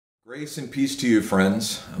Grace and peace to you,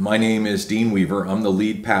 friends. My name is Dean Weaver. I'm the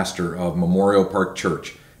lead pastor of Memorial Park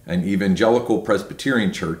Church, an evangelical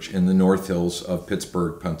Presbyterian church in the North Hills of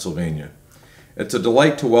Pittsburgh, Pennsylvania. It's a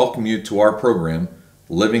delight to welcome you to our program,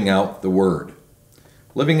 Living Out the Word.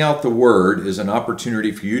 Living Out the Word is an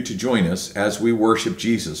opportunity for you to join us as we worship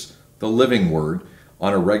Jesus, the living Word,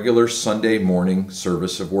 on a regular Sunday morning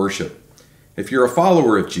service of worship. If you're a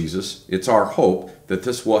follower of Jesus, it's our hope that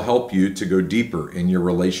this will help you to go deeper in your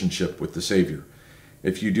relationship with the Savior.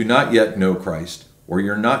 If you do not yet know Christ, or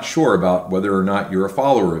you're not sure about whether or not you're a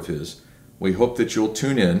follower of His, we hope that you'll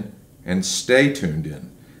tune in and stay tuned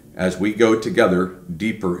in as we go together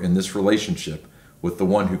deeper in this relationship with the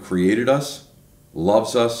one who created us,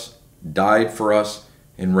 loves us, died for us,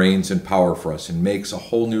 and reigns in power for us and makes a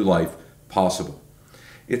whole new life possible.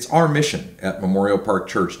 It's our mission at Memorial Park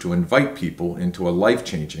Church to invite people into a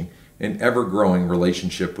life-changing and ever-growing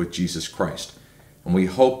relationship with Jesus Christ. And we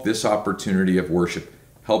hope this opportunity of worship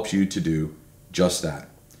helps you to do just that.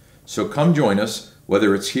 So come join us,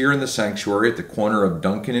 whether it's here in the sanctuary at the corner of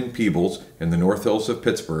Duncan and Peebles in the North Hills of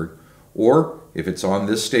Pittsburgh, or if it's on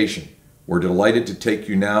this station. We're delighted to take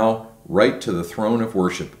you now right to the throne of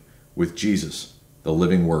worship with Jesus, the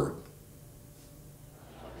living Word.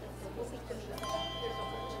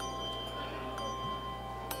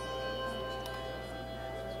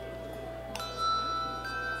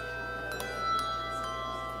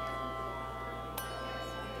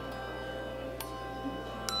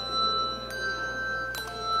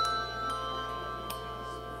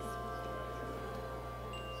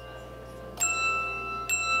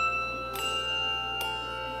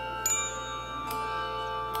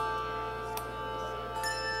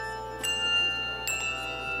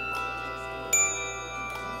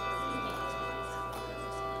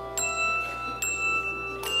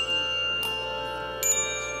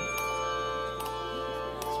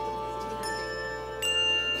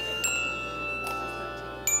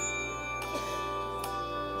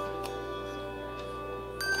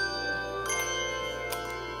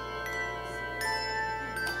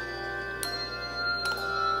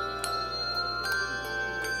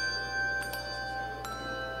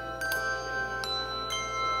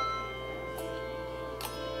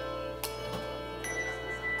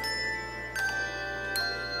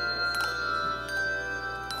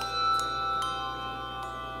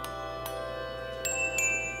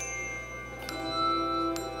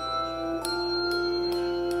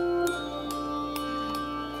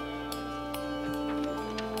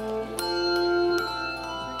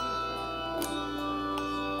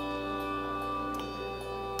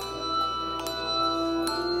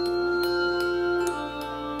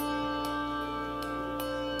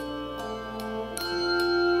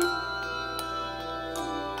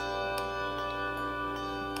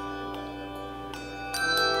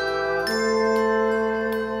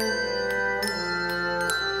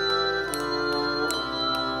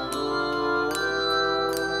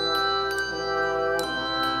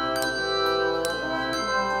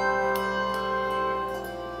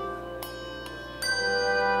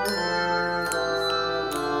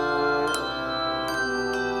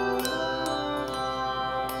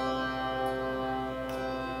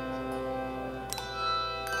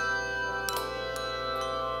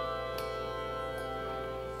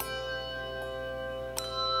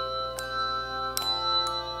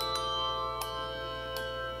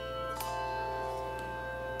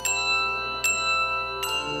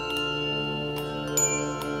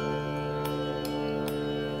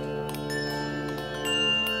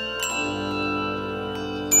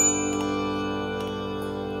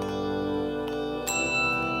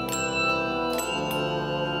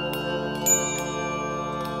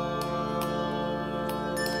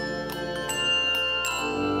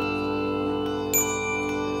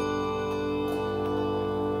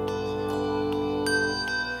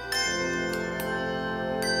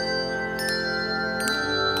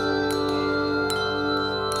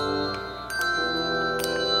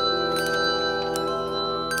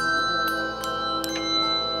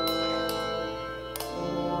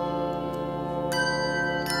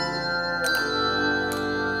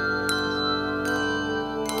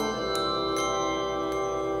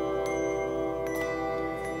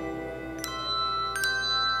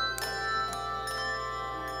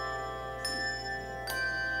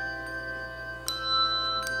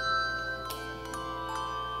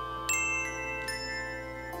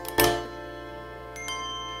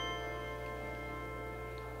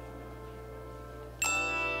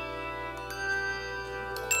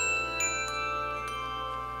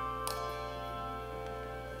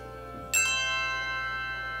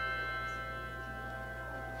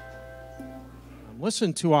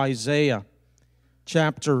 Listen to Isaiah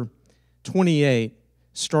chapter 28,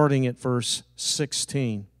 starting at verse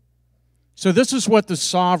 16. So this is what the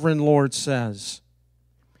sovereign Lord says.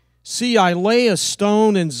 See, I lay a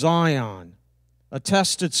stone in Zion, a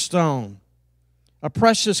tested stone, a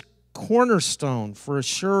precious cornerstone for a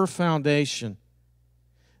sure foundation.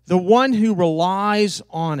 The one who relies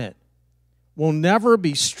on it will never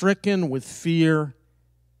be stricken with fear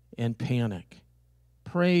and panic.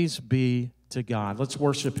 Praise be to God. Let's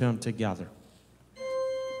worship Him together.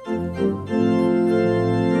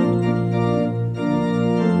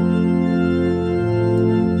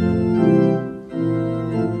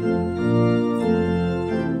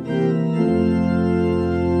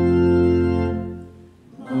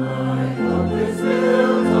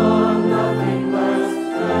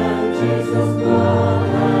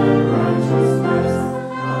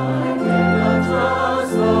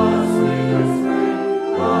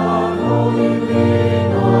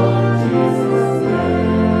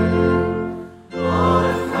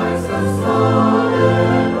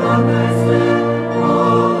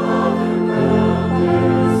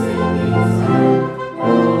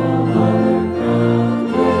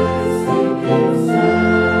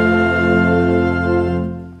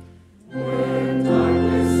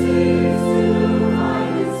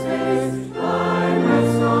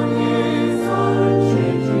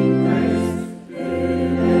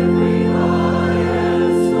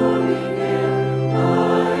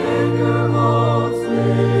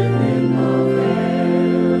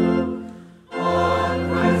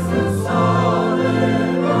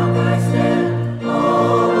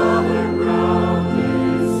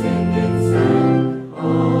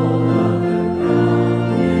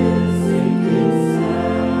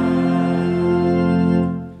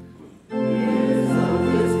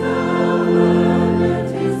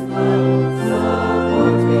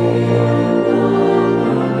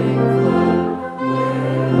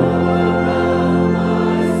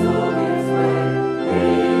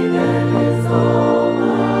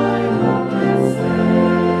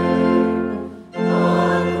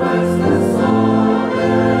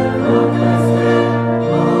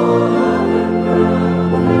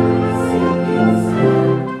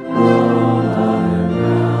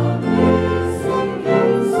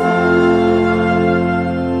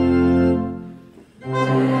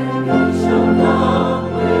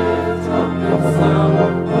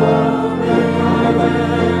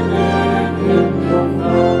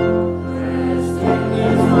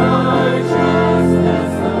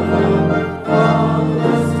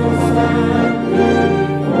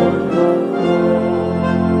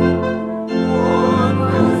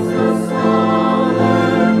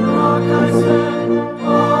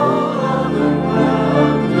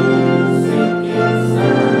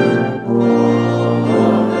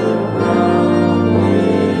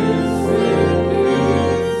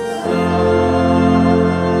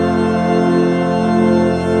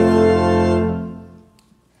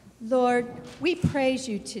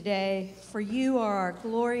 You today, for you are our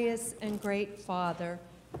glorious and great Father,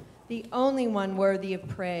 the only one worthy of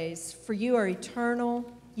praise. For you are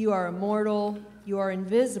eternal, you are immortal, you are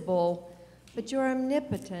invisible, but you are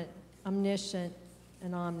omnipotent, omniscient,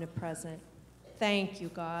 and omnipresent. Thank you,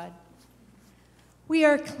 God. We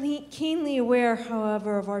are keenly aware,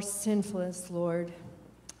 however, of our sinfulness, Lord.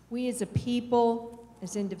 We as a people,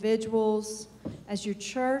 as individuals, as your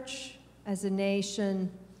church, as a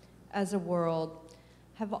nation, as a world,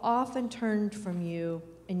 have often turned from you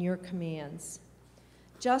and your commands.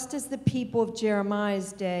 Just as the people of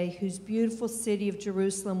Jeremiah's day, whose beautiful city of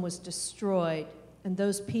Jerusalem was destroyed, and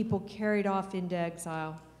those people carried off into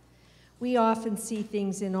exile, we often see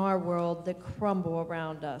things in our world that crumble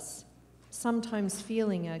around us, sometimes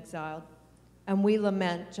feeling exiled, and we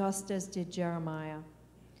lament just as did Jeremiah.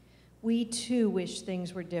 We too wish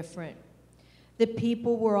things were different, that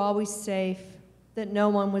people were always safe, that no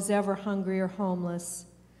one was ever hungry or homeless,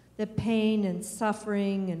 that pain and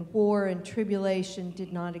suffering and war and tribulation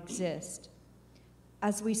did not exist.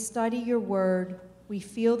 As we study your word, we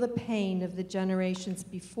feel the pain of the generations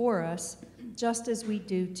before us, just as we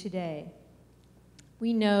do today.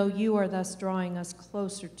 We know you are thus drawing us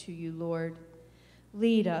closer to you, Lord.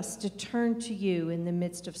 Lead us to turn to you in the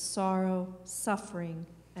midst of sorrow, suffering,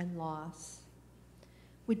 and loss.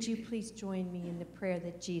 Would you please join me in the prayer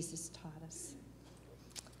that Jesus taught us?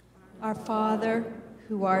 Our Father,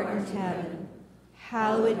 who art in heaven,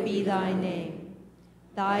 hallowed be thy name.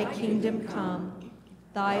 Thy kingdom come,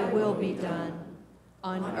 thy will be done,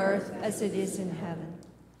 on earth as it is in heaven.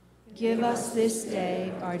 Give us this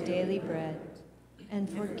day our daily bread, and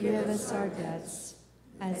forgive us our debts,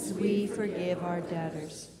 as we forgive our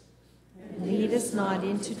debtors. Lead us not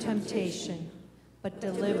into temptation, but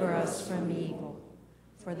deliver us from evil.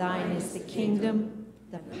 For thine is the kingdom,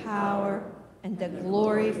 the power, and the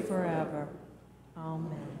glory forever.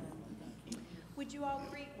 Amen. Would you all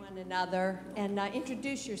greet one another and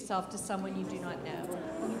introduce yourself to someone you do not know?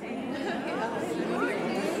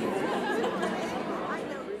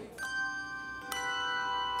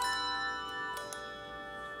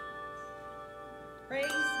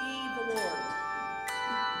 Praise ye the Lord.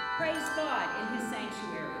 Praise God in his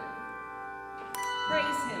sanctuary.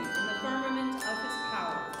 Praise him in the firmament of his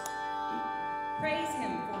power. Praise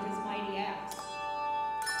him for his mighty acts.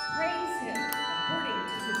 Praise him according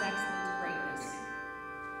to his excellent greatness.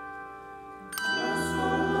 Bless the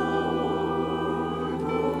Lord,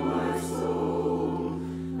 O my soul,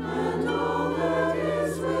 and all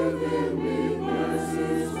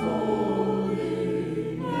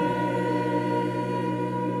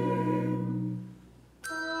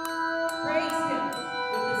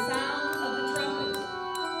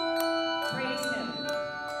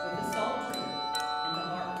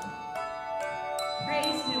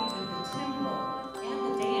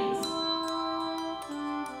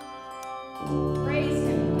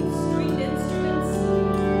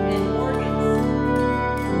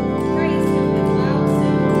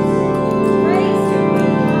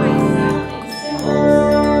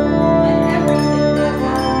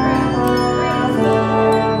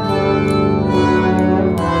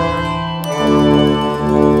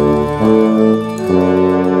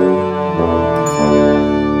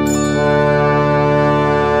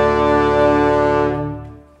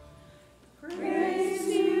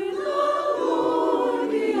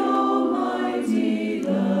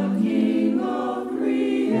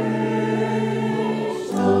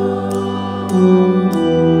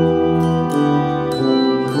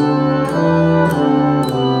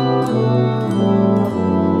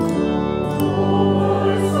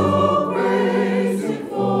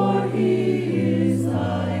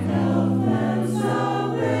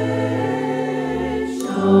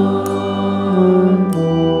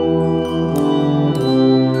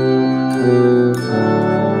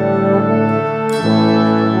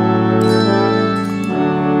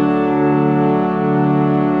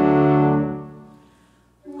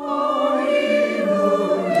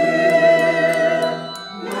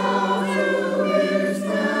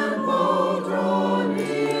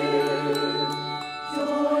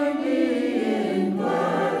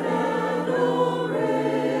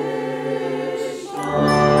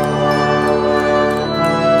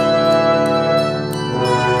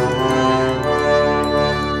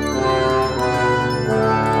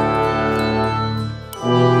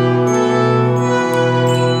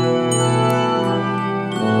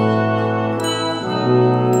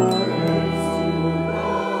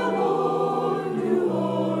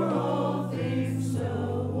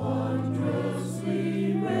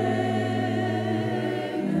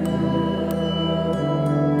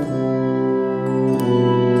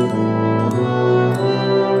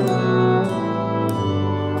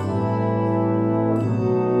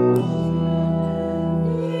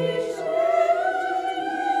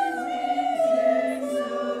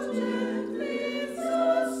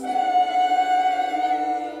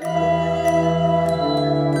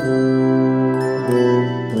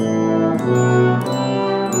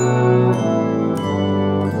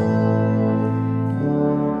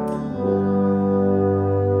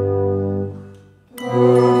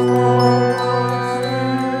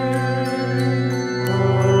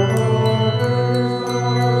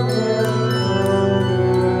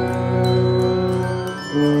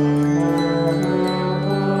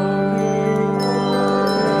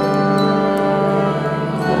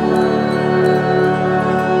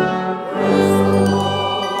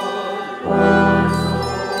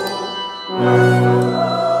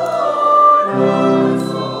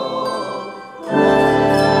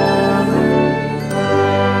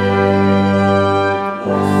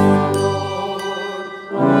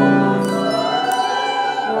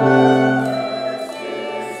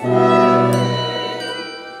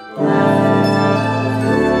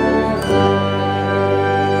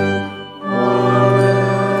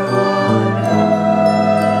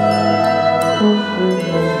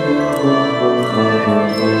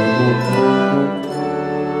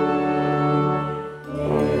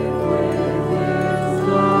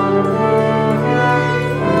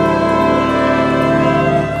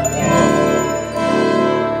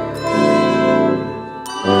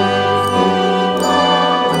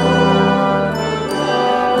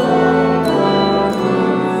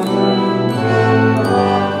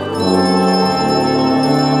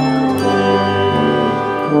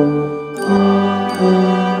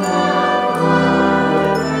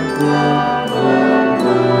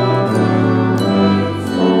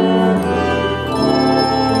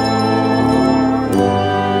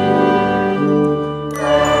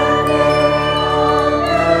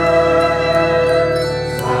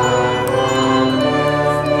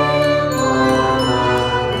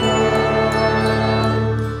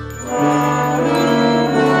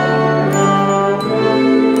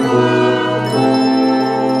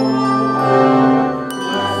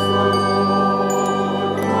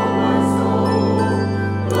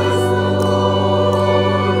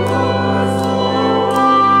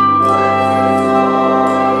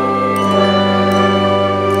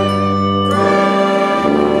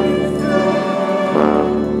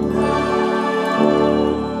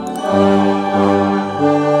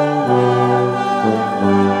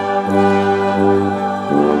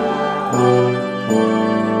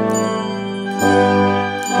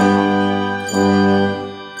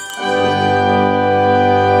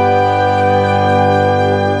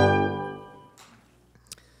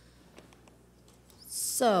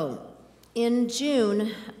In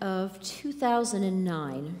June of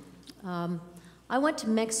 2009, I went to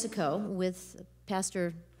Mexico with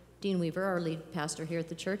Pastor Dean Weaver, our lead pastor here at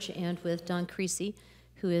the church, and with Don Creasy,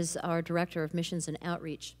 who is our director of missions and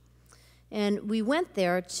outreach. And we went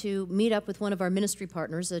there to meet up with one of our ministry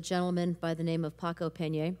partners, a gentleman by the name of Paco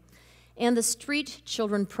Peña, and the street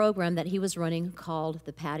children program that he was running called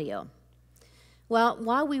The Patio. Well,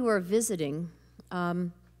 while we were visiting,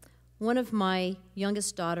 one of my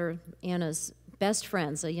youngest daughter, Anna's best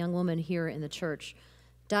friends, a young woman here in the church,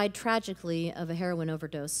 died tragically of a heroin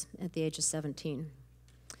overdose at the age of 17.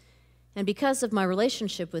 And because of my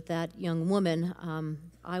relationship with that young woman,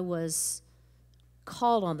 I was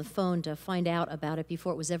called on the phone to find out about it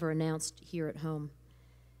before it was ever announced here at home.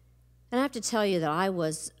 And I have to tell you that I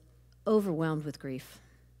was overwhelmed with grief,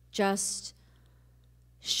 just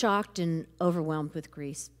shocked and overwhelmed with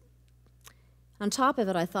grief. On top of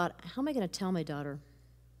it, I thought, how am I going to tell my daughter?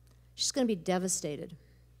 She's going to be devastated.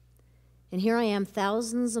 And here I am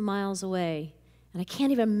thousands of miles away, and I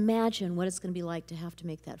can't even imagine what it's going to be like to have to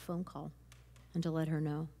make that phone call and to let her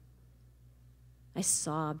know. I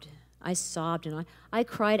sobbed, and I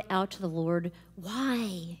cried out to the Lord,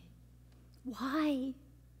 why? Why?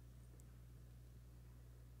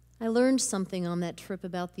 I learned something on that trip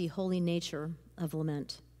about the holy nature of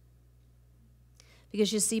lament.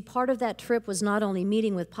 Because you see, part of that trip was not only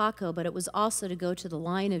meeting with Paco, but it was also to go to the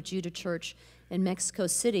Lion of Judah Church in Mexico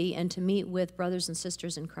City and to meet with brothers and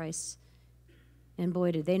sisters in Christ. And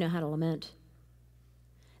boy, did they know how to lament.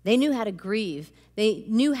 They knew how to grieve. They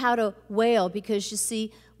knew how to wail, because you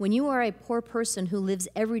see, when you are a poor person who lives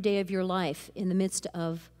every day of your life in the midst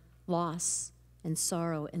of loss and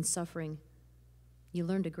sorrow and suffering, you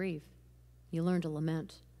learn to grieve. You learn to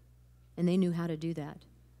lament. And they knew how to do that.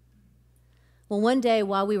 Well, one day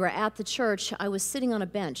while we were at the church, I was sitting on a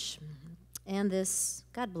bench, and this,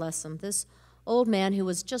 God bless him, this old man who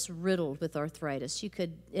was just riddled with arthritis.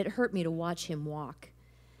 It hurt me to watch him walk.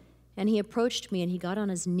 And he approached me, and he got on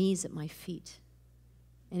his knees at my feet,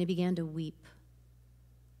 and he began to weep.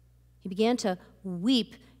 He began to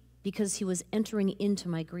weep because he was entering into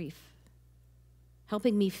my grief,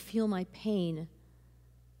 helping me feel my pain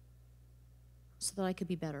so that I could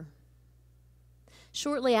be better.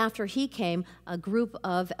 Shortly after he came, a group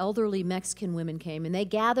of elderly Mexican women came, and they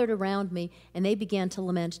gathered around me, and they began to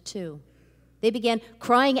lament too. They began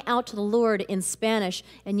crying out to the Lord in Spanish,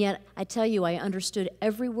 and yet, I tell you, I understood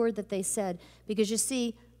every word that they said, because you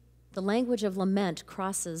see, the language of lament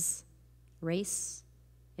crosses race,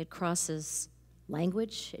 it crosses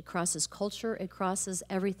language, it crosses culture, it crosses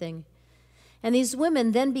everything. And these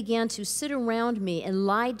women then began to sit around me and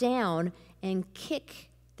lie down and kick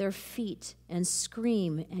their feet and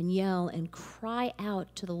scream and yell and cry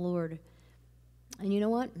out to the Lord. And you know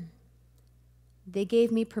what? They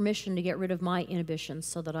gave me permission to get rid of my inhibitions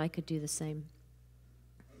so that I could do the same.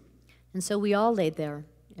 And so we all laid there,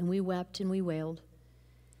 and we wept and we wailed.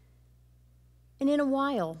 And in a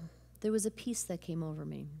while, there was a peace that came over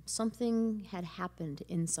me. Something had happened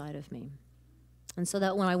inside of me. And so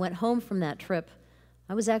that when I went home from that trip,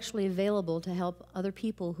 I was actually available to help other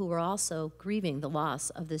people who were also grieving the loss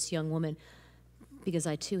of this young woman, because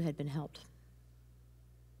I too had been helped.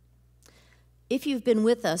 If you've been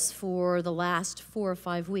with us for the last 4 or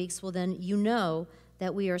 5 weeks, well then you know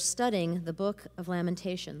that we are studying the book of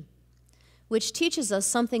Lamentations, which teaches us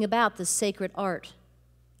something about the sacred art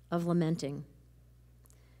of lamenting.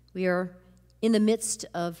 We are in the midst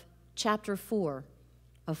of chapter 4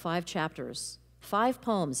 of 5 chapters. 5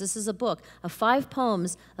 poems. This is a book of 5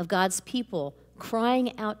 poems of God's people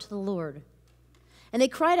crying out to the Lord. And they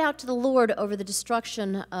cried out to the Lord over the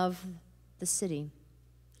destruction of the city,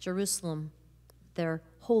 Jerusalem, their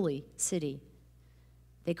holy city.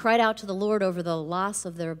 They cried out to the Lord over the loss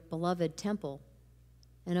of their beloved temple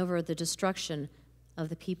and over the destruction of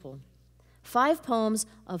the people. 5 poems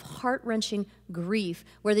of heart-wrenching grief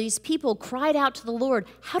where these people cried out to the Lord,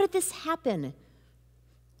 how did this happen?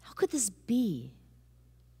 How could this be?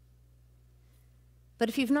 But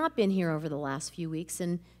if you've not been here over the last few weeks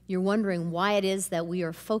and you're wondering why it is that we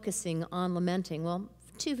are focusing on lamenting, well,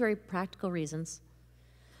 2 very practical reasons.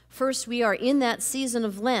 First, we are in that season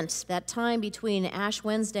of Lent, that time between Ash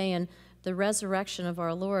Wednesday and the resurrection of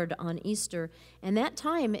our Lord on Easter, and that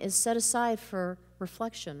time is set aside for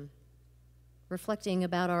reflection, reflecting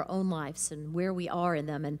about our own lives and where we are in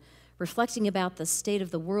them, and reflecting about the state of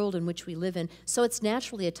the world in which we live in. So it's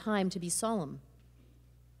naturally a time to be solemn,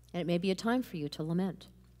 and it may be a time for you to lament.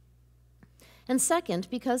 And second,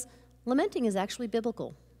 because lamenting is actually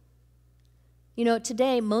biblical. You know,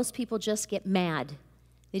 today most people just get mad.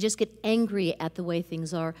 They just get angry at the way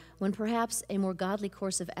things are, when perhaps a more godly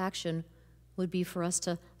course of action would be for us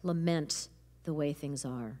to lament the way things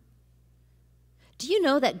are. Do you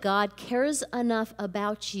know that God cares enough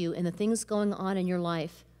about you and the things going on in your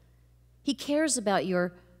life? He cares about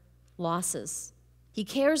your losses. He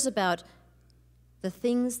cares about the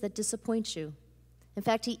things that disappoint you. In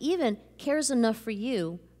fact, he even cares enough for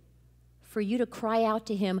you to cry out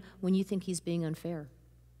to him when you think he's being unfair.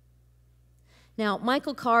 Now,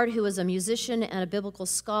 Michael Card, who is a musician and a biblical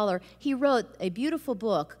scholar, he wrote a beautiful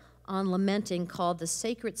book on lamenting called The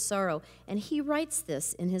Sacred Sorrow, and he writes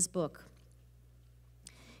this in his book.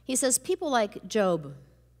 He says, people like Job,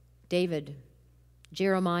 David,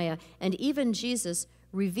 Jeremiah, and even Jesus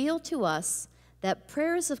reveal to us that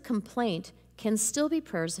prayers of complaint can still be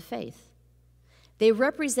prayers of faith. They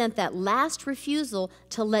represent that last refusal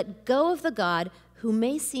to let go of the God who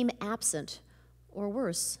may seem absent, or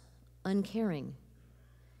worse, uncaring.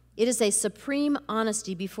 It is a supreme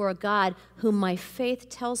honesty before a God whom my faith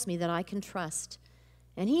tells me that I can trust.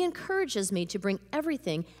 And he encourages me to bring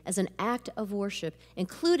everything as an act of worship,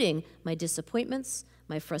 including my disappointments,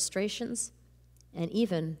 my frustrations, and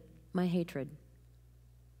even my hatred.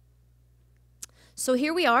 So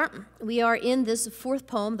here we are. We are in this fourth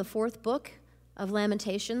poem, the fourth book of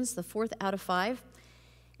Lamentations, the fourth out of 5.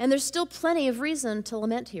 And there's still plenty of reason to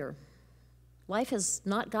lament here. Life has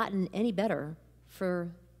not gotten any better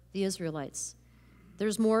for the Israelites.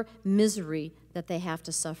 There's more misery that they have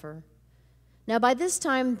to suffer. Now, by this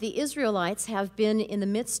time, the Israelites have been in the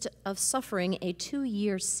midst of suffering a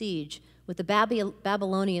 2-year siege with the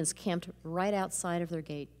Babylonians camped right outside of their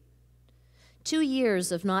gate. 2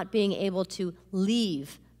 years of not being able to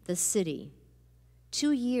leave the city.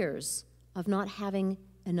 2 years of not having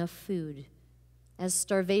enough food as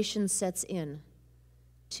starvation sets in.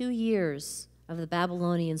 2 years of the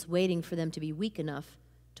Babylonians waiting for them to be weak enough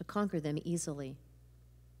to conquer them easily.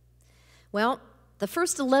 Well, the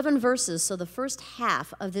first 11 verses, so the first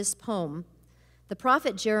half of this poem, the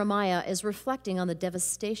prophet Jeremiah is reflecting on the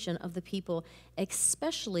devastation of the people,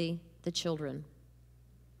 especially the children.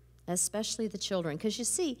 Especially the children. Because you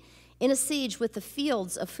see, in a siege with the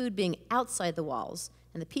fields of food being outside the walls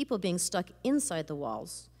and the people being stuck inside the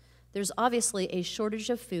walls, there's obviously a shortage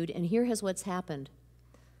of food, and here is what's happened.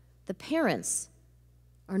 The parents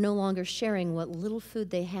are no longer sharing what little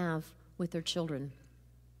food they have with their children.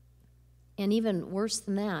 And even worse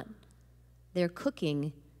than that, they're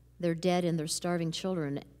cooking their dead and their starving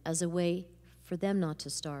children as a way for them not to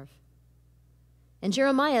starve. And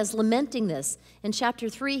Jeremiah is lamenting this. In chapter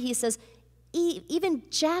 3, he says, even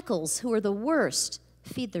jackals, who are the worst,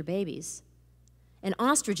 feed their babies. And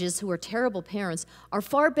ostriches, who are terrible parents, are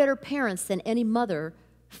far better parents than any mother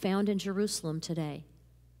found in Jerusalem today.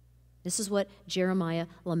 This is what Jeremiah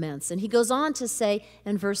laments. And he goes on to say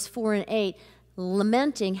in verse 4 and 8,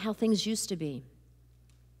 lamenting how things used to be,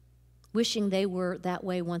 wishing they were that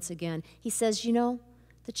way once again. He says, you know,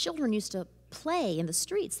 the children used to play in the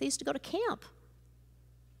streets. They used to go to camp.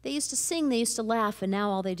 They used to sing, they used to laugh, and now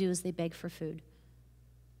all they do is they beg for food.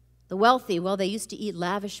 The wealthy, well, they used to eat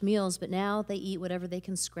lavish meals, but now they eat whatever they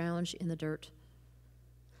can scrounge in the dirt.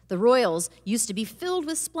 The royals used to be filled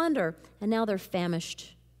with splendor, and now they're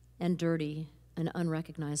famished and dirty and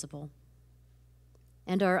unrecognizable.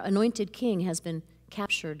 And our anointed king has been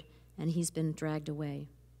captured, and he's been dragged away.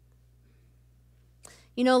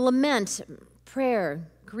 You know, lament, prayer,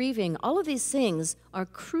 grieving, all of these things are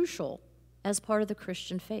crucial as part of the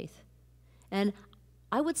Christian faith. And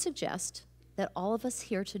I would suggest that all of us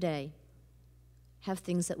here today have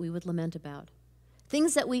things that we would lament about,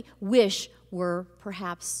 things that we wish were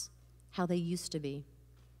perhaps how they used to be.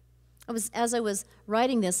 As I was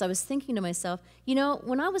writing this, I was thinking to myself, you know,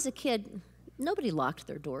 when I was a kid, nobody locked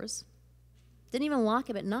their doors. Didn't even lock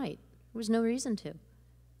them at night. There was no reason to.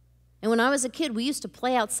 And when I was a kid, we used to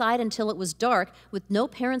play outside until it was dark with no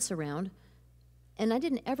parents around, and I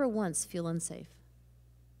didn't ever once feel unsafe.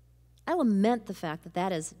 I lament the fact that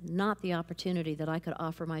that is not the opportunity that I could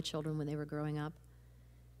offer my children when they were growing up.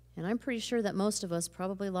 And I'm pretty sure that most of us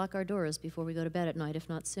probably lock our doors before we go to bed at night, if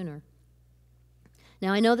not sooner.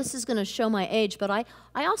 Now, I know this is going to show my age, but I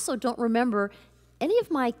also don't remember any of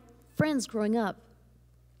my friends growing up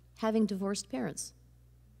having divorced parents.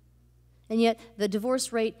 And yet, the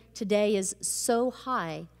divorce rate today is so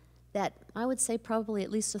high that I would say probably at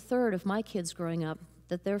least a third of my kids growing up,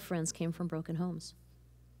 that their friends came from broken homes.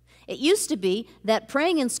 It used to be that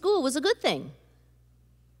praying in school was a good thing.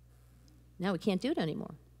 Now we can't do it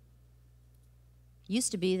anymore. It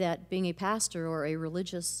used to be that being a pastor or a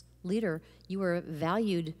religious leader, you were a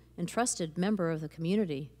valued and trusted member of the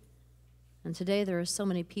community. And today there are so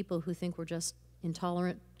many people who think we're just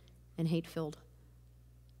intolerant and hate-filled.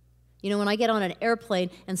 You know, when I get on an airplane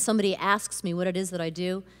and somebody asks me what it is that I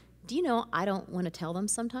do you know I don't want to tell them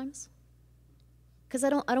sometimes? Because I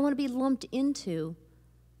don't want to be lumped into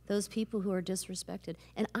those people who are disrespected.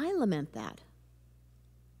 And I lament that.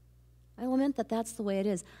 I lament that that's the way it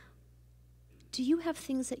is. Do you have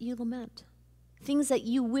things that you lament? Things that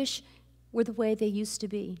you wish were the way they used to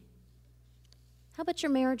be? How about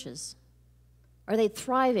your marriages? Are they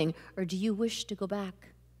thriving, or do you wish to go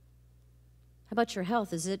back? How about your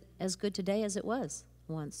health? Is it as good today as it was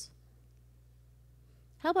once?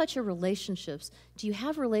 How about your relationships? Do you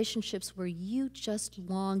have relationships where you just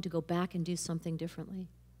long to go back and do something differently?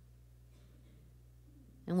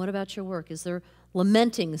 And what about your work? Is there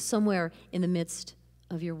lamenting somewhere in the midst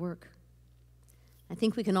of your work? I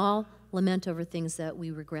think we can all lament over things that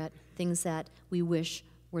we regret, things that we wish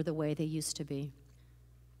were the way they used to be.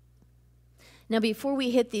 Now, before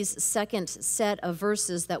we hit these second set of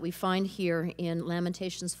verses that we find here in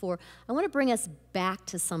Lamentations 4, I want to bring us back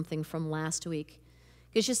to something from last week.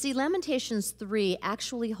 Because you see, Lamentations 3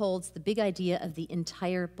 actually holds the big idea of the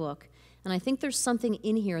entire book. And I think there's something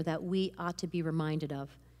in here that we ought to be reminded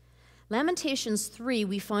of. Lamentations 3,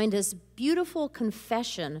 we find this beautiful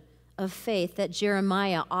confession of faith that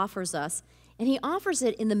Jeremiah offers us. And he offers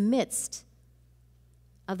it in the midst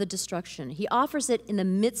of the destruction. He offers it in the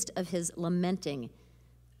midst of his lamenting. It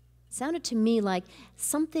sounded to me like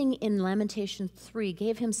something in Lamentations 3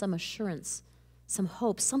 gave him some assurance, some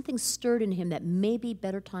hope, something stirred in him that maybe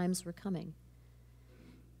better times were coming.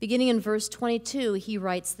 Beginning in verse 22, he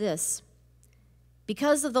writes this: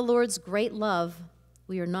 "Because of the Lord's great love,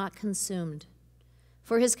 we are not consumed,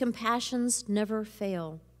 for his compassions never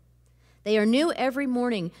fail. They are new every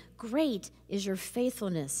morning. Great is your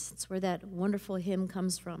faithfulness." That's where that wonderful hymn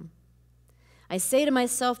comes from. "I say to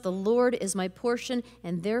myself, the Lord is my portion,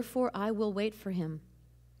 and therefore I will wait for him.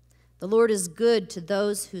 The Lord is good to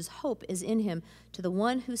those whose hope is in him, to the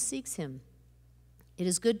one who seeks him. It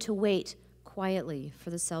is good to wait quietly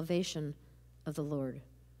for the salvation of the Lord."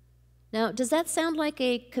 Now, does that sound like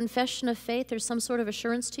a confession of faith or some sort of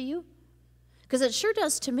assurance to you? Because it sure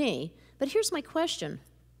does to me. But here's my question.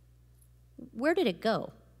 Where did it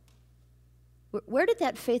go? Where did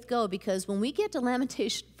that faith go? Because when we get to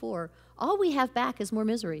Lamentation 4, all we have back is more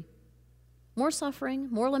misery, more suffering,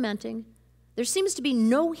 more lamenting. There seems to be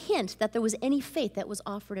no hint that there was any faith that was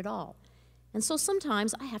offered at all. And so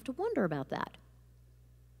sometimes I have to wonder about that.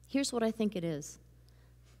 Here's what I think it is.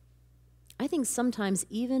 I think sometimes,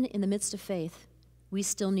 even in the midst of faith, we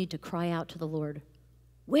still need to cry out to the Lord.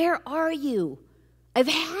 Where are you? I've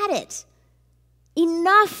had it.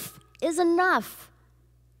 Enough is enough.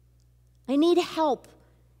 I need help,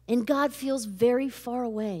 and God feels very far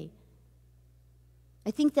away. I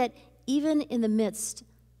think that even in the midst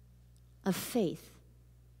of faith,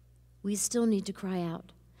 we still need to cry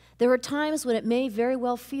out. There are times when it may very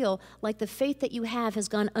well feel like the faith that you have has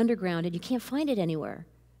gone underground and you can't find it anywhere.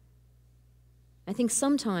 I think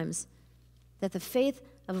sometimes that the faith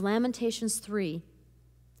of Lamentations 3,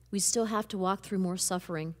 we still have to walk through more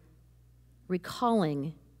suffering,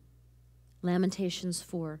 recalling Lamentations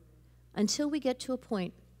 4, until we get to a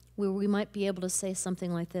point where we might be able to say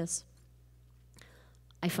something like this: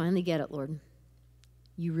 "I finally get it, Lord.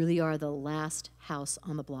 You really are the last house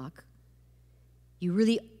on the block. You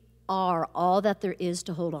really are all that there is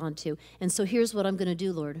to hold on to. And so here's what I'm going to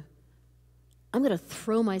do, Lord. I'm going to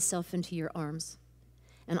throw myself into your arms,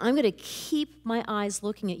 and I'm going to keep my eyes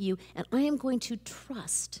looking at you, and I am going to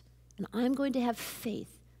trust, and I'm going to have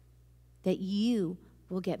faith that you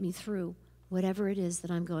will get me through whatever it is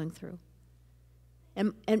that I'm going through."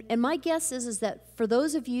 And my guess is that for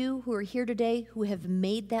those of you who are here today who have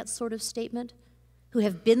made that sort of statement, who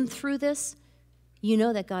have been through this, you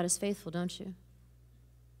know that God is faithful, don't you?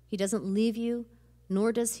 He doesn't leave you,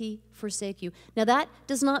 nor does he forsake you. Now, that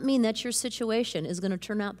does not mean that your situation is going to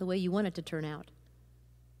turn out the way you want it to turn out.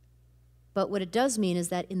 But what it does mean is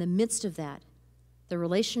that in the midst of that, the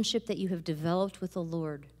relationship that you have developed with the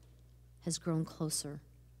Lord has grown closer.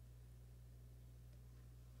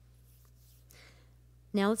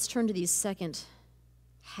 Now let's turn to the second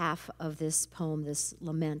half of this poem, this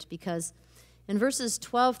lament, because in verses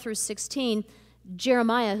 12 through 16,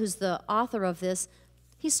 Jeremiah, who's the author of this,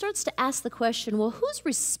 he starts to ask the question, well, who's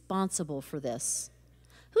responsible for this?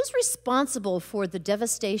 Who's responsible for the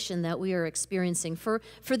devastation that we are experiencing, for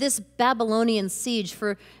this Babylonian siege,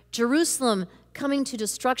 for Jerusalem coming to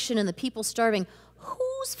destruction and the people starving?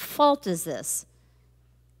 Whose fault is this?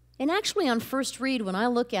 And actually, on first read, when I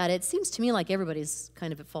look at it, it seems to me like everybody's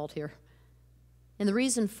kind of at fault here. And the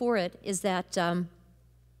reason for it is that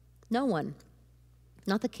no one,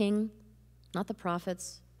 not the king, not the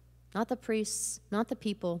prophets, not the priests, not the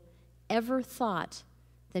people, ever thought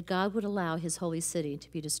that God would allow his holy city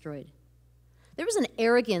to be destroyed. There was an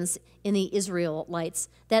arrogance in the Israelites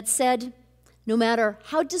that said, no matter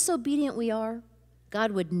how disobedient we are,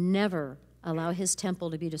 God would never allow his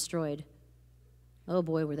temple to be destroyed. Oh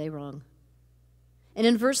boy, were they wrong. And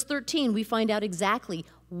in verse 13, we find out exactly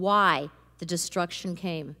why the destruction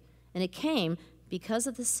came. And it came because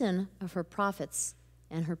of the sin of her prophets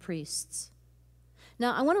and her priests.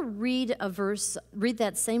 Now, I want to read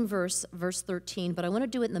that same verse, verse 13, but I want to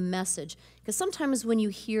do it in the Message, because sometimes when you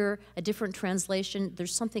hear a different translation,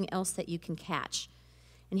 there's something else that you can catch.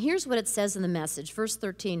 And here's what it says in the Message, verse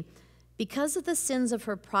 13, because of the sins of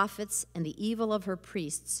her prophets and the evil of her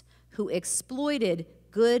priests, who exploited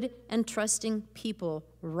good and trusting people,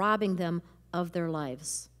 robbing them of their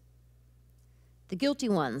lives. The guilty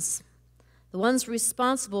ones, the ones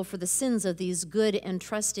responsible for the sins of these good and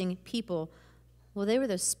trusting people, well, they were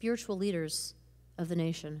the spiritual leaders of the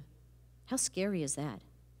nation. How scary is that?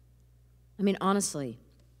 I mean, honestly,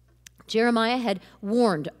 Jeremiah had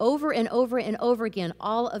warned over and over and over again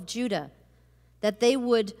all of Judah that they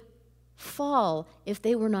would fall if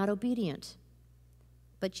they were not obedient.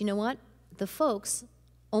 But you know what? The folks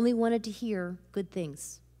only wanted to hear good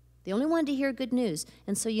things. They only wanted to hear good news.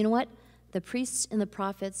 And so you know what? The priests and the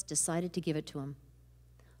prophets decided to give it to them.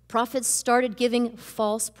 Prophets started giving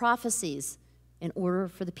false prophecies in order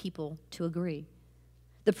for the people to agree.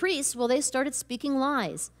 The priests, well, they started speaking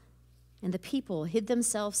lies, and the people hid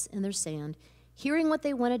themselves in their sand, hearing what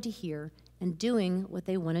they wanted to hear and doing what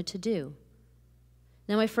they wanted to do.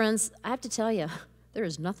 Now, my friends, I have to tell you, there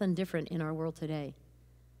is nothing different in our world today.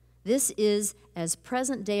 This is as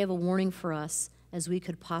present day of a warning for us as we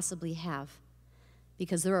could possibly have,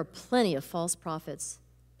 because there are plenty of false prophets,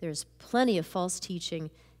 there's plenty of false teaching,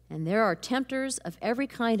 and there are tempters of every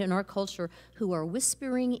kind in our culture who are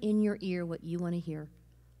whispering in your ear what you want to hear,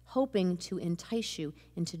 hoping to entice you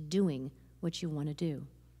into doing what you want to do.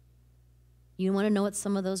 You want to know what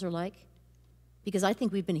some of those are like? Because I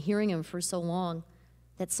think we've been hearing them for so long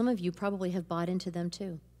that some of you probably have bought into them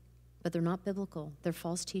too. But they're not biblical. They're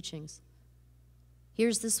false teachings.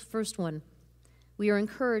 Here's this first one. We are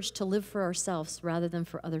encouraged to live for ourselves rather than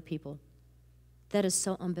for other people. That is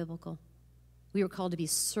so unbiblical. We are called to be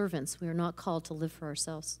servants. We are not called to live for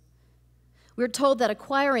ourselves. We are told that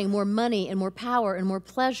acquiring more money and more power and more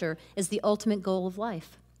pleasure is the ultimate goal of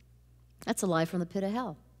life. That's a lie from the pit of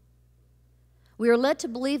hell. We are led to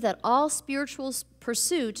believe that all spiritual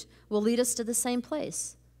pursuit will lead us to the same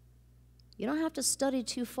place. You don't have to study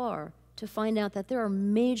too far to find out that there are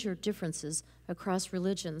major differences across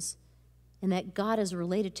religions and that God is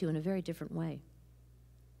related to in a very different way.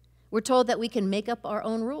 We're told that we can make up our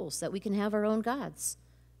own rules, that we can have our own gods,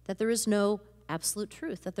 that there is no absolute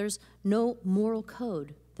truth, that there's no moral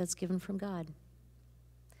code that's given from God.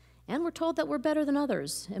 And we're told that we're better than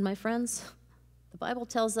others. And my friends, the Bible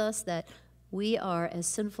tells us that we are as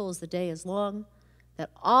sinful as the day is long, that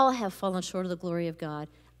all have fallen short of the glory of God.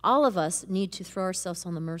 All of us need to throw ourselves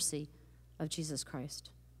on the mercy of Jesus Christ.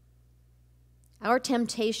 Our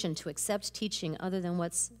temptation to accept teaching other than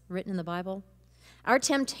what's written in the Bible, our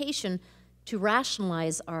temptation to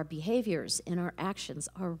rationalize our behaviors and our actions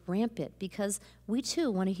are rampant because we too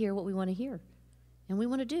want to hear what we want to hear, and we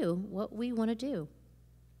want to do what we want to do.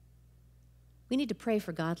 We need to pray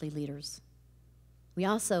for godly leaders. We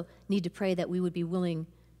also need to pray that we would be willing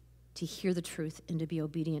to hear the truth and to be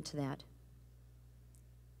obedient to that.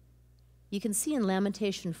 You can see in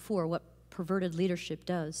Lamentation 4 what perverted leadership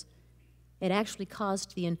does. It actually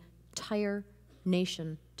caused the entire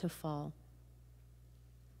nation to fall.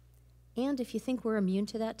 And if you think we're immune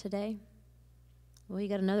to that today, well, you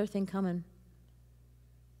got another thing coming.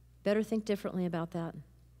 Better think differently about that,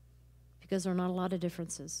 because there are not a lot of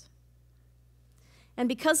differences. And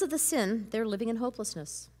because of the sin, they're living in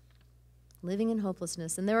hopelessness. Living in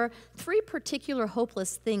hopelessness. And there are three particular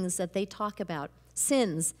hopeless things that they talk about,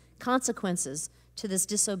 sins, consequences to this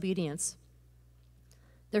disobedience.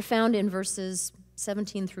 They're found in verses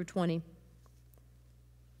 17 through 20.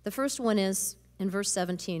 The first one is in verse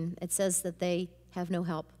 17. It says that they have no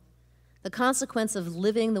help. The consequence of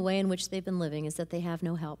living the way in which they've been living is that they have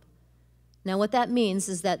no help. Now, what that means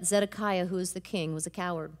is that Zedekiah, who is the king, was a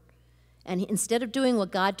coward. And instead of doing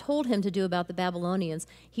what God told him to do about the Babylonians,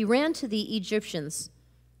 he ran to the Egyptians,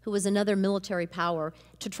 who was another military power,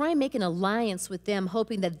 to try and make an alliance with them,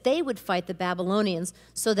 hoping that they would fight the Babylonians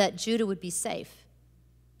so that Judah would be safe.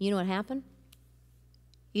 You know what happened?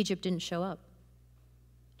 Egypt didn't show up.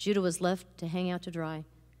 Judah was left to hang out to dry.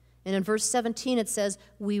 And in verse 17 it says,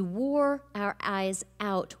 we wore our eyes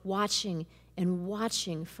out, watching and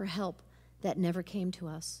watching for help that never came to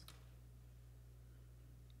us.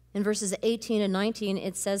 In verses 18 and 19,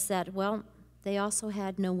 it says that, well, they also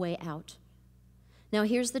had no way out. Now,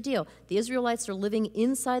 here's the deal. The Israelites are living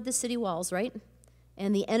inside the city walls, right?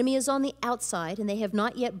 And the enemy is on the outside, and they have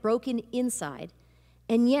not yet broken inside.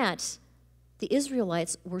 And yet, the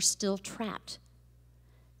Israelites were still trapped.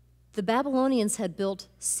 The Babylonians had built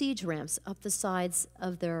siege ramps up the sides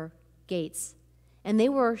of their gates, and they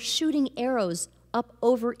were shooting arrows up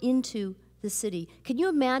over into the city. Can you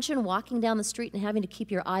imagine walking down the street and having to keep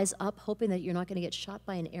your eyes up, hoping that you're not going to get shot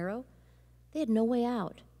by an arrow? They had no way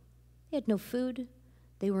out. They had no food.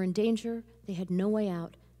 They were in danger. They had no way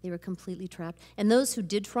out. They were completely trapped. And those who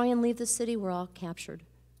did try and leave the city were all captured.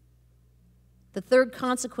 The third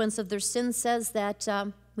consequence of their sin says that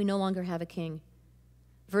we no longer have a king.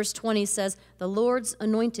 Verse 20 says, the Lord's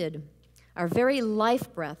anointed, our very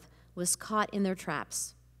life breath, was caught in their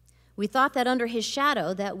traps. We thought that under his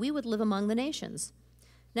shadow that we would live among the nations.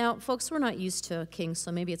 Now, folks, we're not used to kings,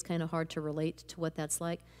 so maybe it's kind of hard to relate to what that's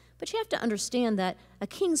like. But you have to understand that a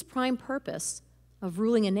king's prime purpose of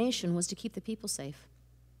ruling a nation was to keep the people safe.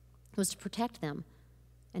 It was to protect them.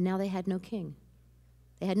 And now they had no king.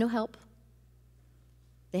 They had no help.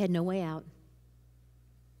 They had no way out.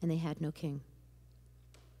 And they had no king.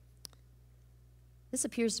 This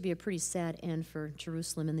appears to be a pretty sad end for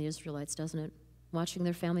Jerusalem and the Israelites, doesn't it? Watching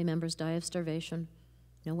their family members die of starvation,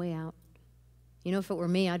 no way out. You know, if it were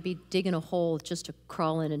me, I'd be digging a hole just to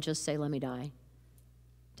crawl in and just say, let me die.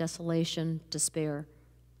 Desolation, despair,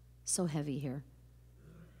 so heavy here.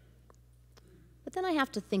 But then I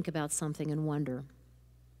have to think about something and wonder.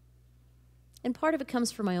 And part of it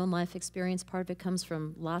comes from my own life experience, part of it comes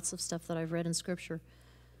from lots of stuff that I've read in Scripture.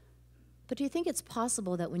 But do you think it's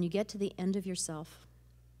possible that when you get to the end of yourself,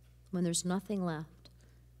 when there's nothing left,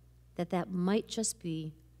 that might just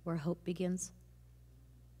be where hope begins?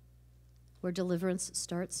 Where deliverance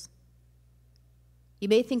starts? You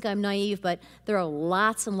may think I'm naive, but there are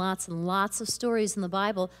lots and lots and lots of stories in the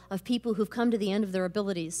Bible of people who've come to the end of their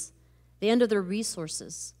abilities, the end of their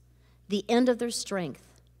resources, the end of their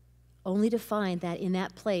strength, only to find that in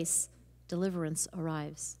that place, deliverance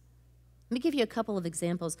arrives. Let me give you a couple of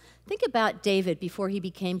examples. Think about David before he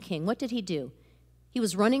became king. What did he do? He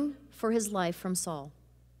was running for his life from Saul.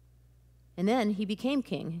 And then he became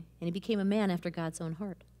king, and he became a man after God's own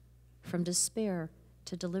heart, from despair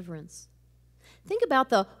to deliverance. Think about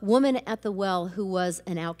the woman at the well who was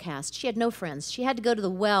an outcast. She had no friends. She had to go to the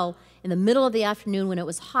well in the middle of the afternoon when it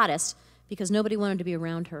was hottest because nobody wanted to be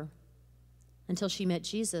around her until she met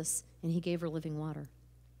Jesus, and he gave her living water.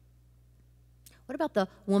 What about the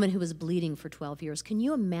woman who was bleeding for 12 years? Can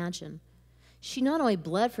you imagine? She not only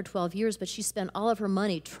bled for 12 years, but she spent all of her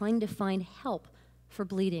money trying to find help for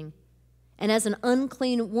bleeding. And as an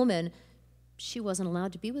unclean woman, she wasn't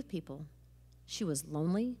allowed to be with people. She was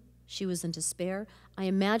lonely. She was in despair. I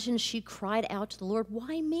imagine she cried out to the Lord,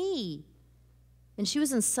 why me? And she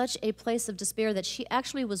was in such a place of despair that she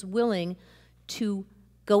actually was willing to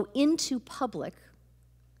go into public,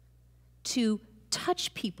 to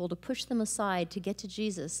touch people, to push them aside, to get to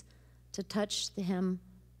Jesus, to touch the hem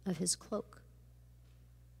of his cloak.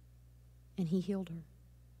 And he healed her.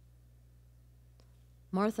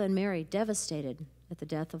 Martha and Mary, devastated at the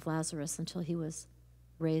death of Lazarus until he was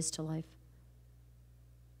raised to life.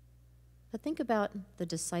 But think about the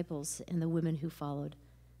disciples and the women who followed.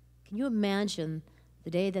 Can you imagine the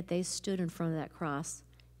day that they stood in front of that cross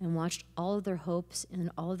and watched all of their hopes and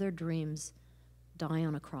all of their dreams die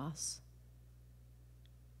on a cross?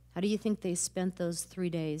 How do you think they spent those 3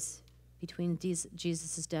 days between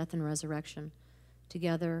Jesus' death and resurrection,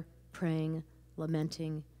 together praying,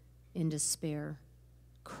 lamenting, in despair,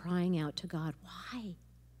 crying out to God, why?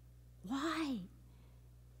 Why?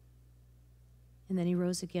 And then he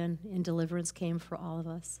rose again, and deliverance came for all of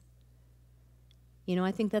us. You know,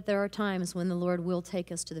 I think that there are times when the Lord will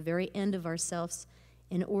take us to the very end of ourselves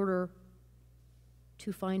in order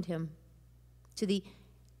to find him, to the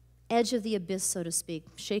edge of the abyss, so to speak,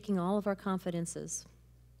 shaking all of our confidences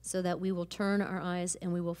so that we will turn our eyes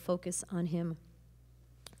and we will focus on him.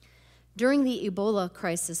 During the Ebola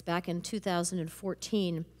crisis back in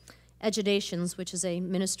 2014, Lamentations, which is a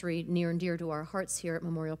ministry near and dear to our hearts here at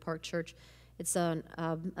Memorial Park Church, it's a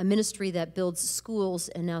ministry that builds schools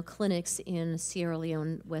and now clinics in Sierra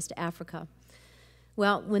Leone, West Africa.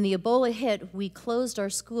 Well, when the Ebola hit, we closed our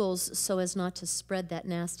schools so as not to spread that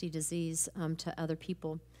nasty disease to other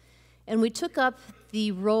people. And we took up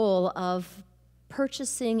the role of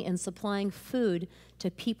purchasing and supplying food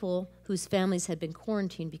to people whose families had been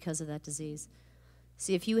quarantined because of that disease.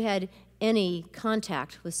 See, if you had any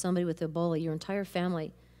contact with somebody with Ebola, your entire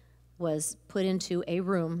family was put into a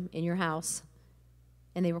room in your house,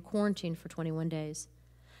 and they were quarantined for 21 days.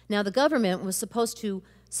 Now, the government was supposed to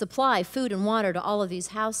supply food and water to all of these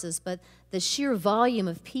houses, but the sheer volume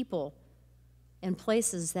of people and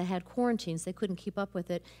places that had quarantines, they couldn't keep up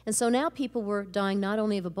with it. And so now people were dying not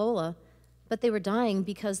only of Ebola, but they were dying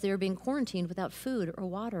because they were being quarantined without food or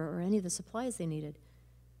water or any of the supplies they needed.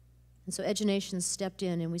 And so EduNations stepped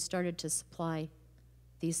in, and we started to supply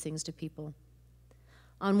these things to people.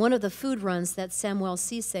 On one of the food runs that Samuel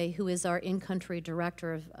Cisse, who is our in-country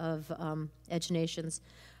director of EduNations,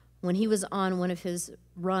 when he was on one of his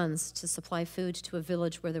runs to supply food to a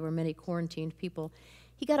village where there were many quarantined people,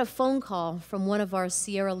 he got a phone call from one of our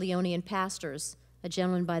Sierra Leonean pastors, a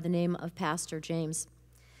gentleman by the name of Pastor James.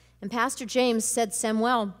 And Pastor James said,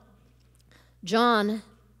 Samuel, John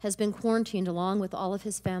has been quarantined along with all of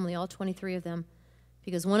his family, all 23 of them,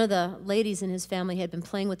 because one of the ladies in his family had been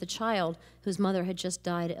playing with a child whose mother had just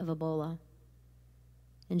died of Ebola.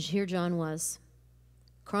 And here John was,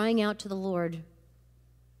 crying out to the Lord,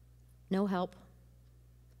 no help,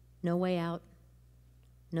 no way out,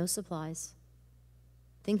 no supplies,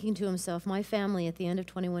 thinking to himself, my family at the end of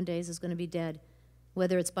 21 days is going to be dead.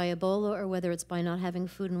 Whether it's by Ebola or whether it's by not having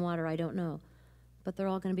food and water, I don't know. But they're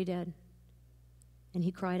all going to be dead. And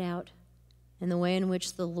he cried out. And the way in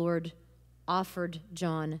which the Lord offered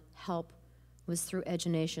John help was through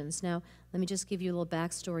EduNations. Now, let me just give you a little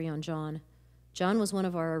backstory on John. John was one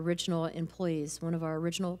of our original employees, one of our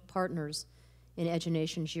original partners in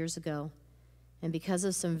EduNations years ago. And because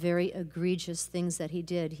of some very egregious things that he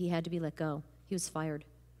did, he had to be let go. He was fired.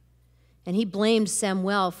 And he blamed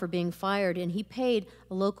Samuel for being fired, and he paid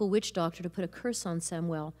a local witch doctor to put a curse on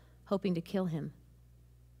Samuel, hoping to kill him.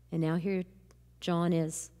 And now here John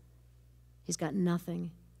is. He's got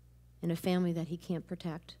nothing in a family that he can't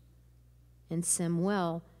protect. And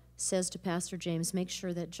Samuel says to Pastor James, make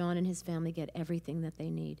sure that John and his family get everything that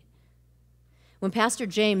they need. When Pastor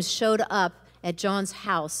James showed up at John's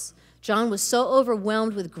house, John was so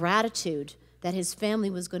overwhelmed with gratitude that his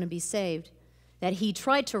family was going to be saved that he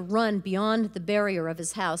tried to run beyond the barrier of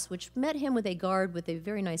his house, which met him with a guard with a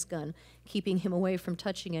very nice gun, keeping him away from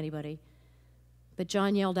touching anybody. But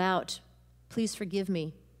John yelled out, please forgive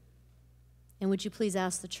me, and would you please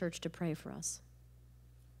ask the church to pray for us?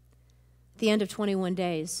 At the end of 21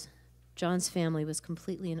 days, John's family was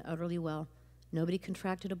completely and utterly well. Nobody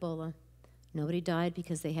contracted Ebola. Nobody died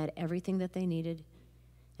because they had everything that they needed.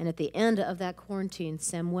 And at the end of that quarantine,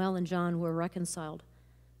 Samuel and John were reconciled.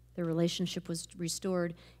 Their relationship was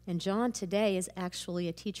restored. And John today is actually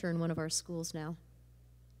a teacher in one of our schools now.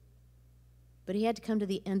 But he had to come to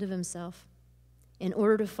the end of himself in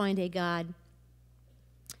order to find a God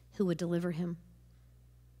who would deliver him.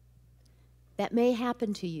 That may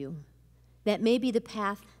happen to you. That may be the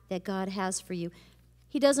path that God has for you.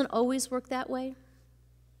 He doesn't always work that way,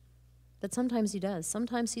 but sometimes he does.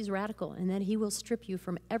 Sometimes he's radical, and then he will strip you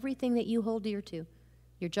from everything that you hold dear to,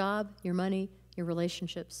 your job, your money, your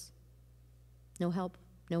relationships. No help,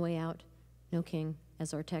 no way out, no king,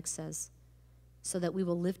 as our text says, so that we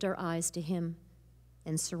will lift our eyes to him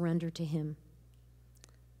and surrender to him.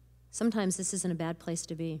 Sometimes this isn't a bad place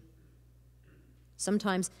to be.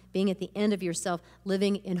 Sometimes being at the end of yourself,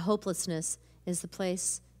 living in hopelessness, is the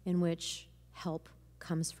place in which help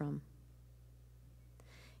comes from.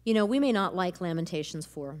 You know, we may not like Lamentations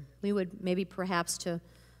 4. We would maybe perhaps to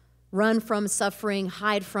run from suffering,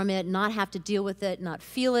 hide from it, not have to deal with it, not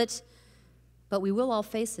feel it, but we will all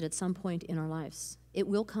face it at some point in our lives. It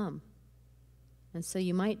will come. And so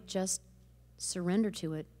you might just surrender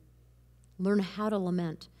to it, learn how to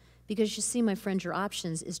lament. Because you see, my friend, your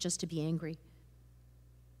options is just to be angry.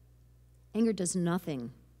 Anger does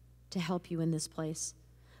nothing to help you in this place.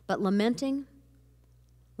 But lamenting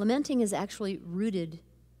is actually rooted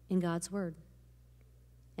in God's word.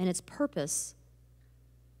 And its purpose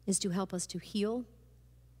is to help us to heal,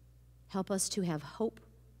 help us to have hope,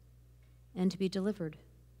 and to be delivered.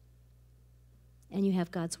 And you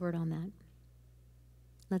have God's word on that.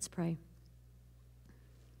 Let's pray.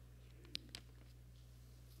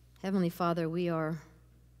 Heavenly Father, we are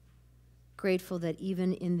grateful that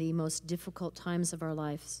even in the most difficult times of our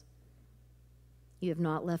lives, you have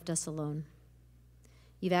not left us alone.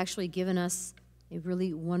 You've actually given us a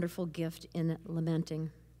really wonderful gift in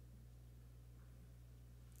lamenting.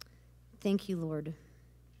 Thank you, Lord.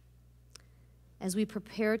 As we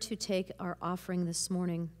prepare to take our offering this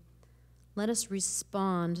morning, let us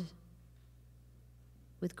respond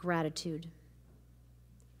with gratitude.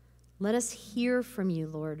 Let us hear from you,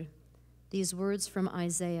 Lord, these words from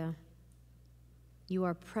Isaiah. You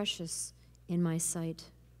are precious in my sight.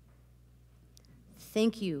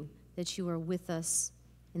 Thank you that you are with us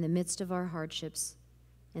in the midst of our hardships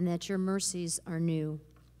and that your mercies are new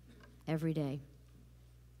every day.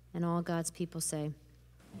 And all God's people say,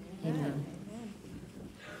 amen.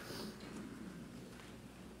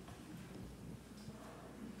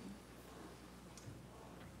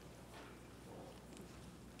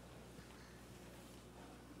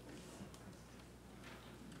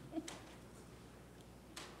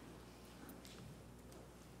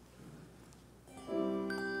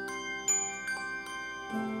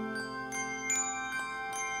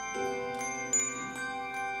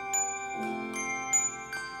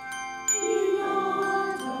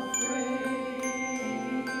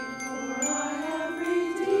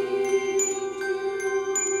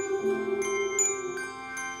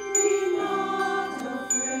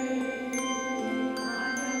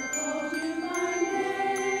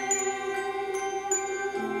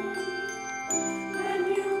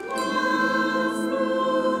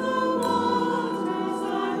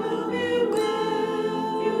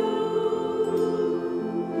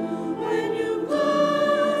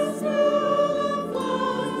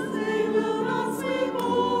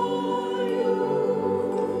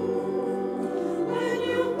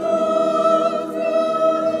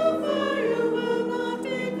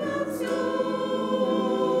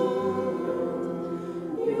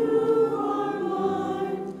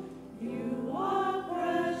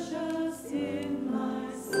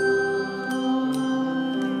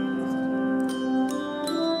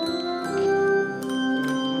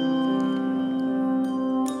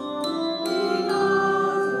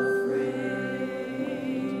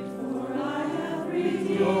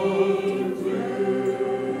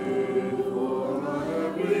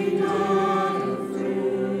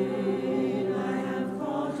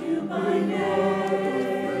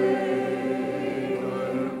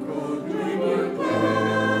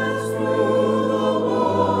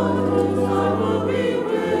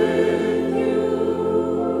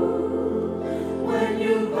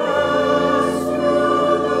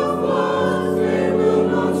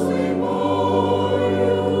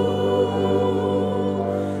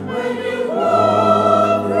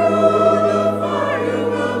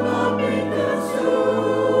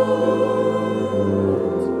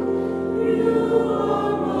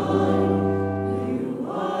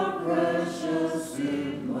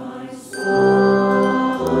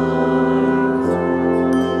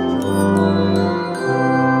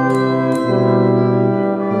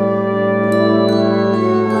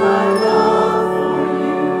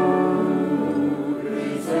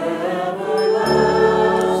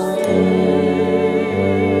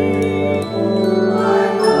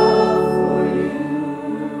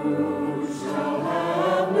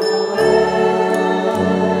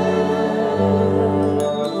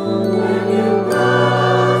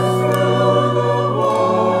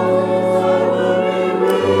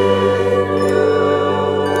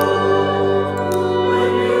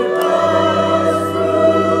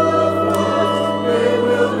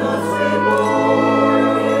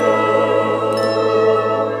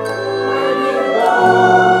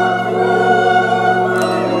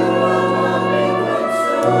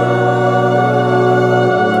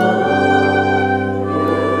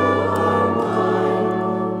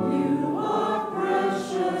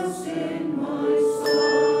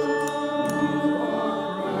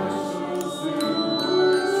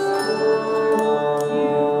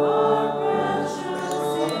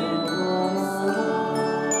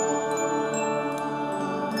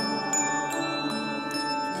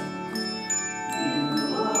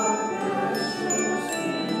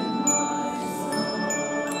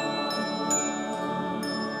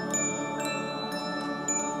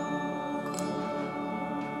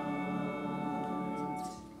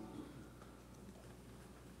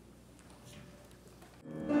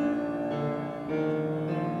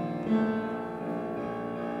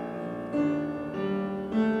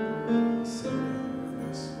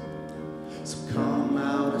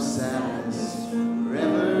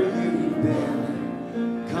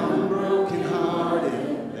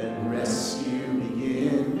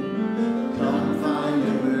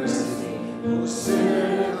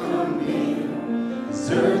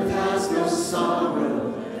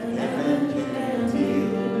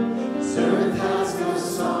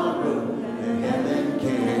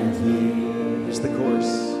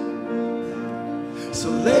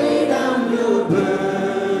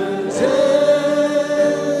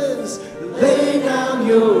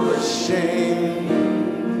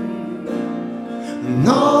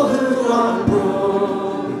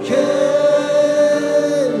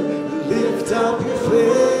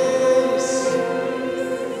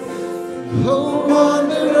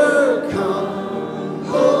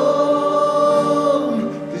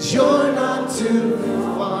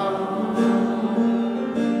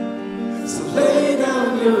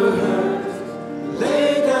 Your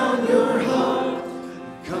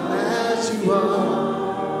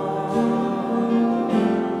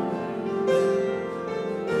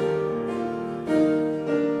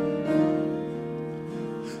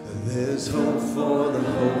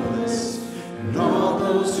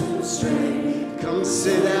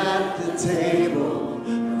sit at the table,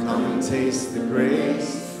 come and taste the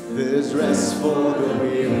grace. There's rest for the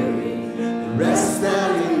weary, the rest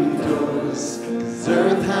that endures, 'cause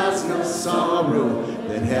earth has no sorrow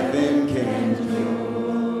that heaven can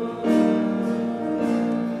cure.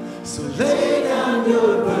 So lay down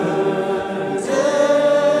your burdens,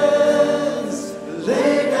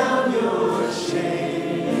 lay down your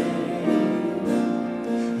shame,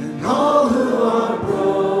 and all who are broken,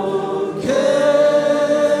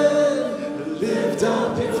 lift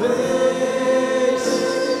up your face.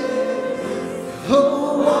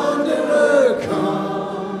 Oh, wanderer,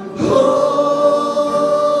 come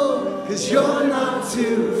home, 'cause you're not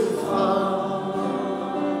too far.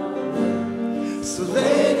 So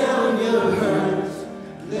lay down your hurt,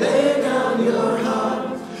 lay down your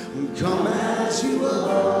heart, and come as you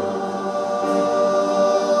are.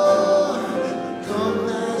 Come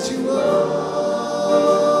as you are.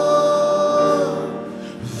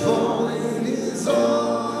 Fall in his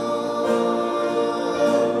arms,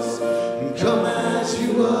 and come as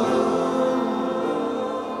you are.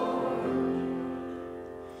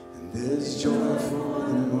 And there's joy for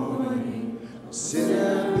the morning. Sit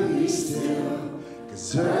and be still,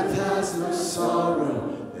 'cause earth has no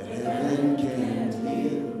sorrow that heaven can't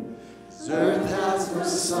heal. 'Cause earth has no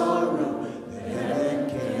sorrow that heaven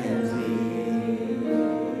can't heal.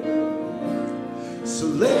 So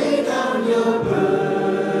lay down your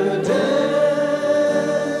burdens,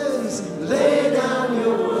 lay down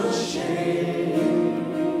your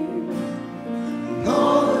shame, and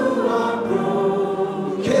all who are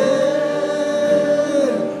broken,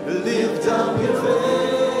 lift up your face.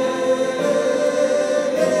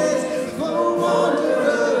 Oh,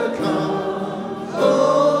 wanderer, come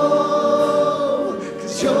home,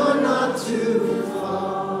 'cause you're not too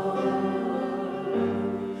far.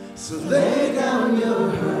 So lay down your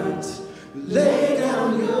hurt, lay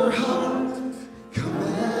down your heart, come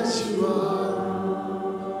as you are.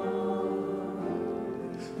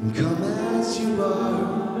 Come as you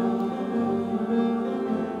are.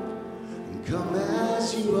 Come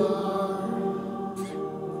as you are.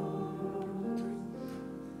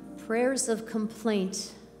 Prayers of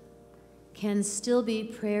complaint can still be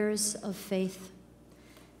prayers of faith.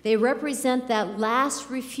 They represent that last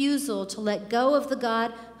refusal to let go of the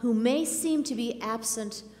God who may seem to be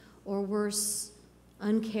absent or worse,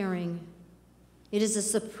 uncaring. It is a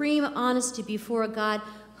supreme honesty before a God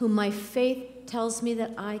whom my faith tells me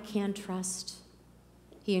that I can trust.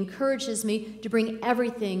 He encourages me to bring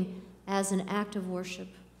everything as an act of worship,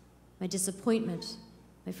 my disappointment,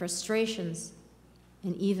 my frustrations,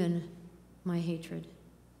 and even my hatred.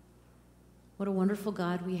 What a wonderful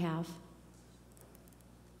God we have.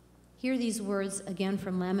 Hear these words again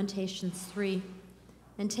from Lamentations 3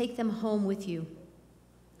 and take them home with you.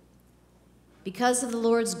 Because of the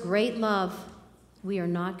Lord's great love, we are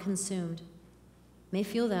not consumed. May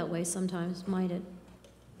feel that way sometimes, might it?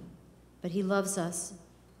 But he loves us.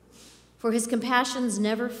 For his compassions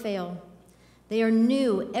never fail. They are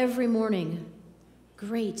new every morning.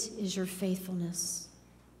 Great is your faithfulness.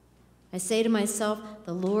 I say to myself,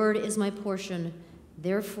 the Lord is my portion.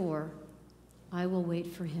 Therefore, I will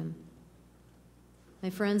wait for him. My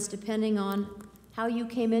friends, depending on how you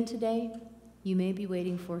came in today, you may be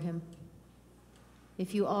waiting for him.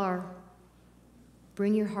 If you are,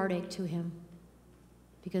 bring your heartache to him.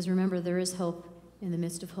 Because remember, there is hope in the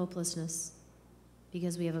midst of hopelessness.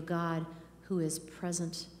 Because we have a God who is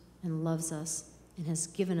present and loves us and has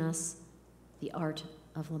given us the art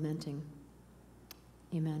of lamenting.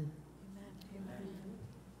 Amen.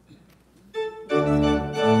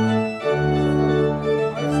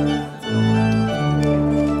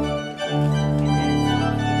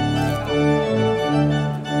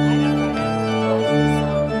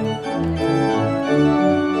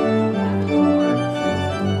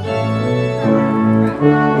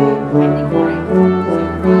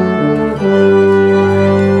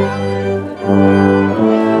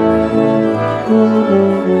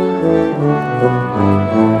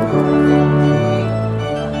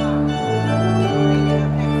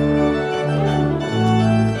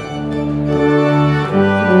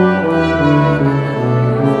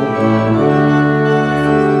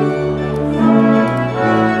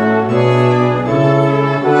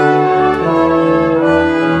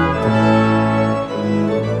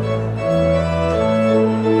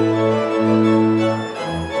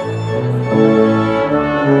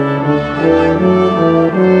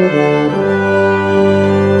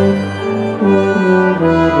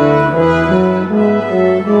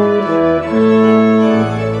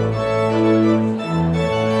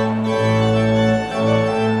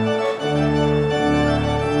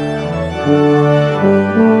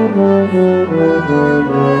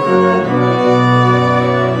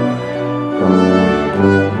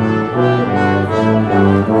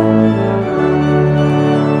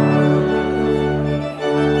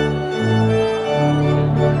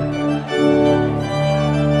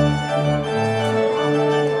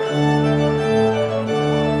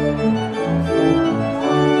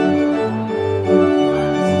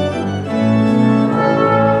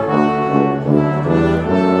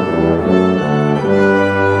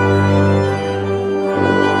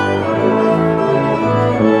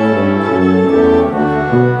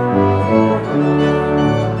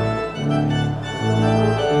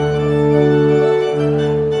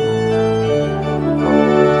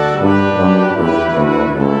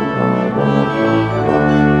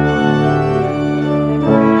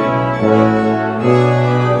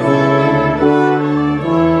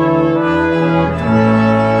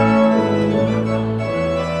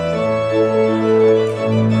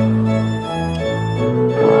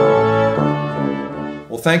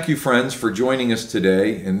 thank you, friends, for joining us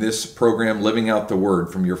today in this program, Living Out the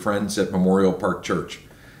Word, from your friends at Memorial Park Church.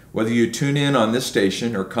 Whether you tune in on this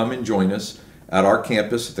station or come and join us at our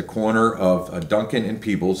campus at the corner of Duncan and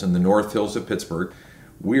Peebles in the North Hills of Pittsburgh,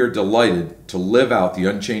 we are delighted to live out the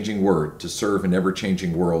unchanging Word to serve an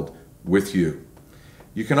ever-changing world with you.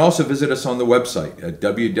 You can also visit us on the website at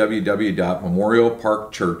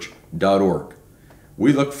www.memorialparkchurch.org.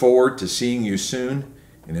 We look forward to seeing you soon,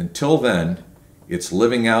 and until then, it's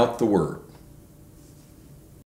living out the Word.